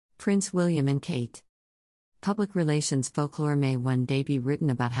Prince William and Kate. Public relations folklore may one day be written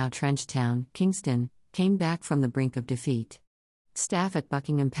about how Trenchtown, Kingston, came back from the brink of defeat. Staff at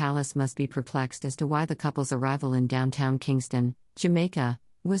Buckingham Palace must be perplexed as to why the couple's arrival in downtown Kingston, Jamaica,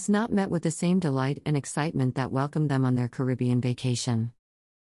 was not met with the same delight and excitement that welcomed them on their Caribbean vacation.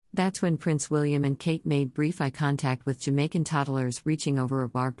 That's when Prince William and Kate made brief eye contact with Jamaican toddlers reaching over a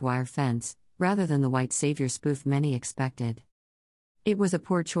barbed wire fence, rather than the white savior spoof many expected. It was a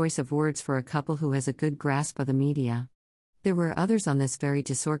poor choice of words for a couple who has a good grasp of the media. There were others on this very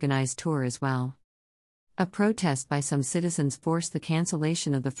disorganized tour as well. A protest by some citizens forced the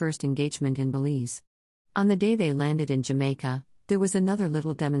cancellation of the first engagement in Belize. On the day they landed in Jamaica, there was another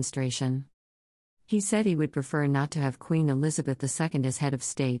little demonstration. He said he would prefer not to have Queen Elizabeth II as head of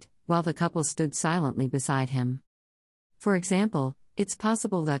state, while the couple stood silently beside him. For example, it's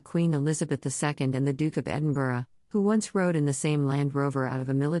possible that Queen Elizabeth II and the Duke of Edinburgh, who once rode in the same Land Rover out of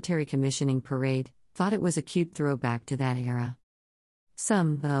a military commissioning parade, thought it was a cute throwback to that era.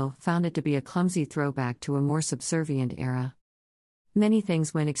 Some, though, found it to be a clumsy throwback to a more subservient era. Many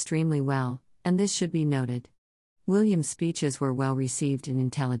things went extremely well, and this should be noted. William's speeches were well received and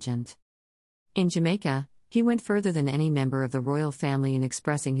intelligent. In Jamaica, he went further than any member of the royal family in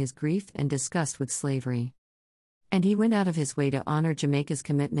expressing his grief and disgust with slavery. And he went out of his way to honor Jamaica's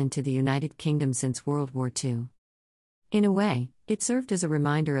commitment to the United Kingdom since World War II. In a way, it served as a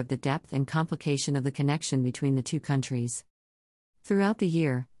reminder of the depth and complication of the connection between the two countries. Throughout the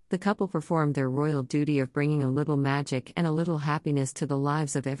year, the couple performed their royal duty of bringing a little magic and a little happiness to the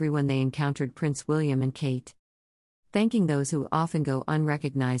lives of everyone they encountered. Prince William and Kate. Thanking those who often go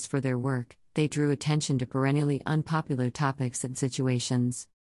unrecognized for their work, they drew attention to perennially unpopular topics and situations.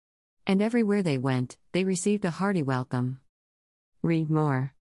 And everywhere they went, they received a hearty welcome. Read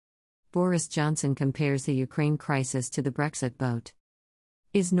more. Boris Johnson compares the Ukraine crisis to the Brexit vote.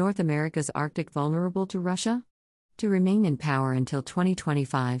 Is North America's Arctic vulnerable to Russia? To remain in power until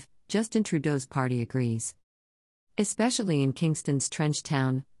 2025, Justin Trudeau's party agrees. Especially in Kingston's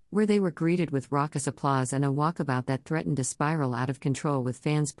Trenchtown, where they were greeted with raucous applause and a walkabout that threatened to spiral out of control with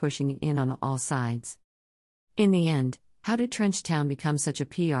fans pushing in on all sides. In the end, how did Trenchtown become such a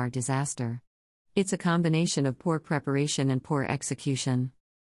PR disaster? It's a combination of poor preparation and poor execution.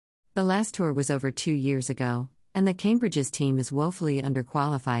 The last tour was over 2 years ago, and the Cambridge's team is woefully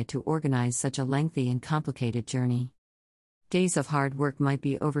underqualified to organize such a lengthy and complicated journey. Days of hard work might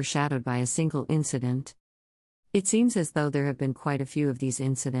be overshadowed by a single incident. It seems as though there have been quite a few of these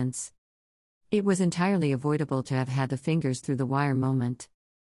incidents. It was entirely avoidable to have had the fingers through the wire moment.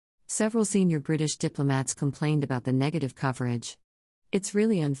 Several senior British diplomats complained about the negative coverage. It's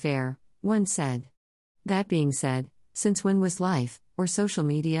really unfair, one said. That being said, since when was life, or social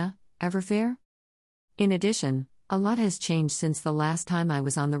media, ever fair? In addition, a lot has changed since the last time I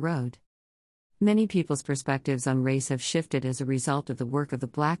was on the road. Many people's perspectives on race have shifted as a result of the work of the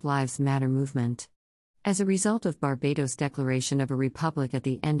Black Lives Matter movement. As a result of Barbados' declaration of a republic at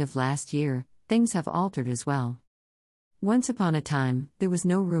the end of last year, things have altered as well. Once upon a time, there was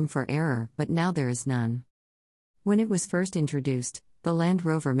no room for error, but now there is none. When it was first introduced, the Land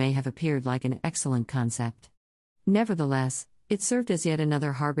Rover may have appeared like an excellent concept. Nevertheless, it served as yet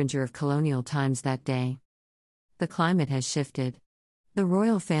another harbinger of colonial times that day. The climate has shifted. The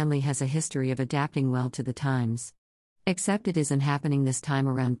royal family has a history of adapting well to the times. Except it isn't happening this time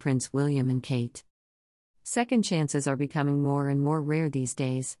around Prince William and Kate. Second chances are becoming more and more rare these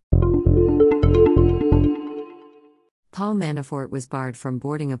days. Paul Manafort was barred from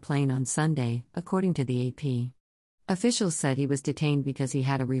boarding a plane on Sunday, according to the AP. Officials said he was detained because he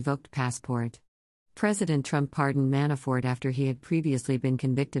had a revoked passport. President Trump pardoned Manafort after he had previously been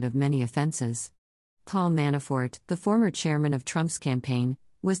convicted of many offenses. Paul Manafort, the former chairman of Trump's campaign,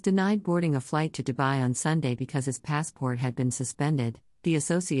 was denied boarding a flight to Dubai on Sunday because his passport had been suspended, the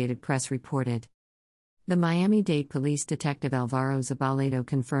Associated Press reported. The Miami-Dade police detective Alvaro Zabaledo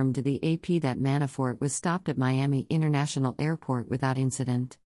confirmed to the AP that Manafort was stopped at Miami International Airport without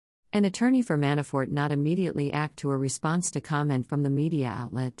incident. An attorney for Manafort not immediately acted to a response to comment from the media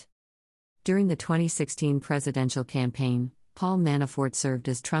outlet. During the 2016 presidential campaign, Paul Manafort served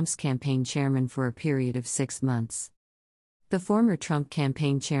as Trump's campaign chairman for a period of 6 months. The former Trump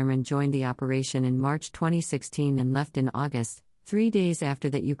campaign chairman joined the operation in March 2016 and left in August, 3 days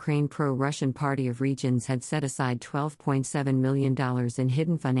after that Ukraine pro-Russian Party of Regions had set aside $12.7 million in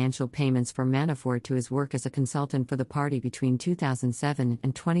hidden financial payments for Manafort to his work as a consultant for the party between 2007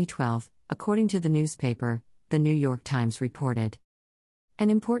 and 2012, according to the newspaper, The New York Times reported. An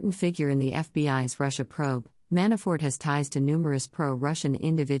important figure in the FBI's Russia probe, Manafort has ties to numerous pro-Russian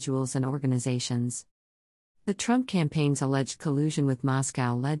individuals and organizations. The Trump campaign's alleged collusion with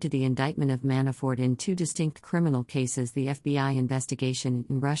Moscow led to the indictment of Manafort in two distinct criminal cases: the FBI investigation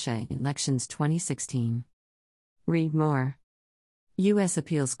in Russia elections 2016. Read more. U.S.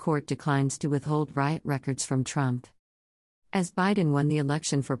 Appeals Court declines to withhold riot records from Trump. As Biden won the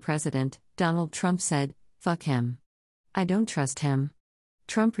election for president, Donald Trump said, "Fuck him. I don't trust him."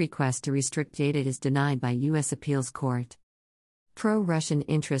 Trump request to restrict data is denied by U.S. Appeals Court. Pro-Russian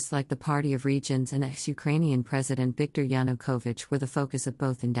interests like the Party of Regions and ex-Ukrainian President Viktor Yanukovych were the focus of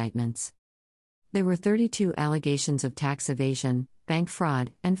both indictments. There were 32 allegations of tax evasion, bank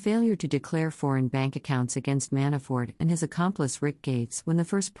fraud, and failure to declare foreign bank accounts against Manafort and his accomplice Rick Gates when the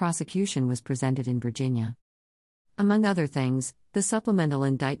first prosecution was presented in Virginia. Among other things, the supplemental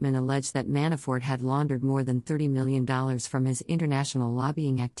indictment alleged that Manafort had laundered more than $30 million from his international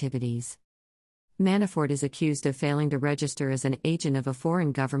lobbying activities. Manafort is accused of failing to register as an agent of a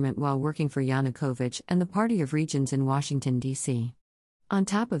foreign government while working for Yanukovych and the Party of Regions in Washington, D.C. On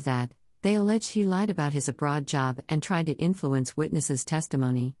top of that, they allege he lied about his abroad job and tried to influence witnesses'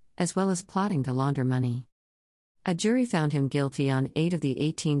 testimony, as well as plotting to launder money. A jury found him guilty on 8 of the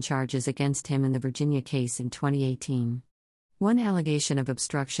 18 charges against him in the Virginia case in 2018. One allegation of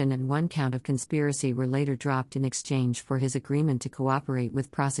obstruction and one count of conspiracy were later dropped in exchange for his agreement to cooperate with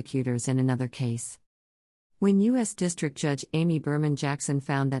prosecutors in another case. When U.S. District Judge Amy Berman Jackson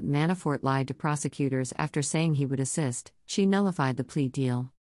found that Manafort lied to prosecutors after saying he would assist, she nullified the plea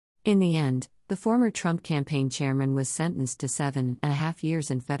deal. In the end, the former Trump campaign chairman was sentenced to 7.5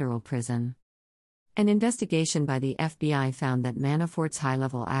 years in federal prison. An investigation by the FBI found that Manafort's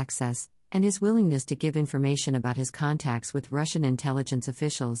high-level access and his willingness to give information about his contacts with Russian intelligence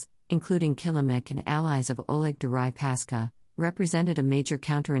officials, including Kilimnik and allies of Oleg Deripaska, represented a major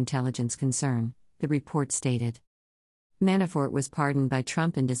counterintelligence concern, the report stated. Manafort was pardoned by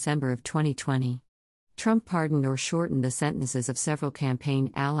Trump in December of 2020. Trump pardoned or shortened the sentences of several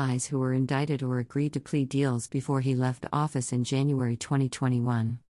campaign allies who were indicted or agreed to plea deals before he left office in January 2021.